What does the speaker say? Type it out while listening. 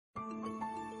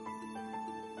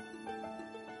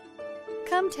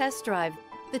Come test drive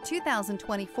the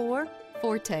 2024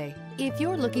 Forte. If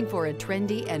you're looking for a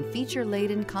trendy and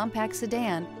feature-laden compact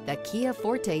sedan, the Kia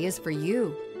Forte is for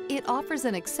you. It offers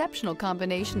an exceptional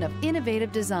combination of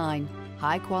innovative design,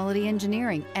 high-quality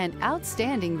engineering, and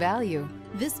outstanding value.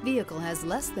 This vehicle has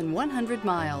less than 100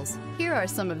 miles. Here are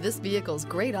some of this vehicle's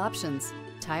great options: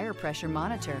 tire pressure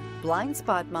monitor, blind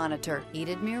spot monitor,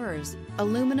 heated mirrors,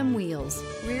 aluminum wheels,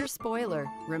 rear spoiler,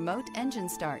 remote engine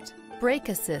start, brake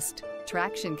assist,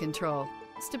 traction control,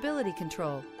 stability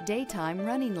control, daytime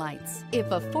running lights. If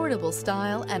affordable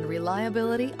style and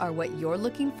reliability are what you're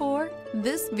looking for,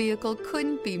 this vehicle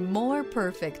couldn't be more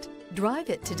perfect. Drive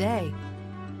it today.